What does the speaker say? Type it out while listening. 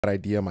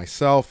idea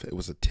myself. It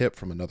was a tip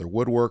from another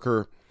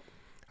woodworker.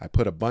 I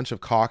put a bunch of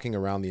caulking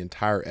around the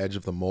entire edge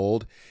of the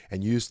mold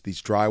and used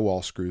these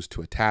drywall screws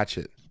to attach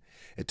it.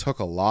 It took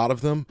a lot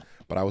of them,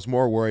 but I was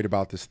more worried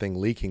about this thing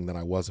leaking than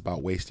I was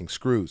about wasting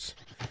screws.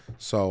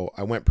 So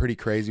I went pretty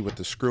crazy with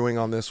the screwing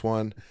on this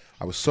one.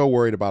 I was so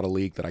worried about a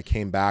leak that I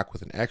came back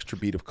with an extra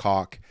bead of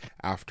caulk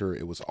after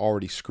it was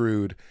already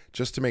screwed,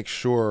 just to make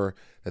sure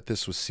that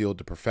this was sealed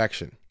to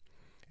perfection.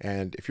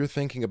 And if you're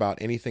thinking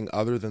about anything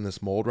other than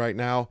this mold right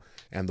now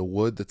and the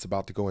wood that's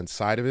about to go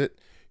inside of it,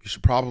 you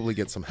should probably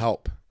get some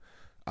help.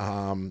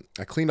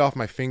 I cleaned off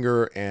my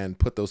finger and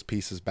put those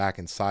pieces back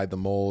inside the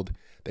mold.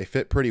 They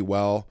fit pretty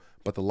well,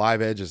 but the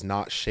live edge is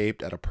not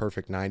shaped at a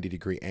perfect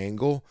 90-degree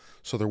angle,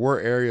 so there were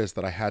areas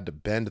that I had to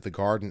bend the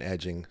garden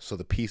edging so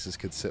the pieces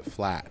could sit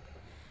flat.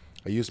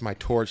 I used my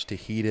torch to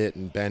heat it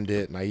and bend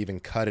it, and I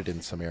even cut it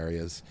in some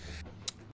areas.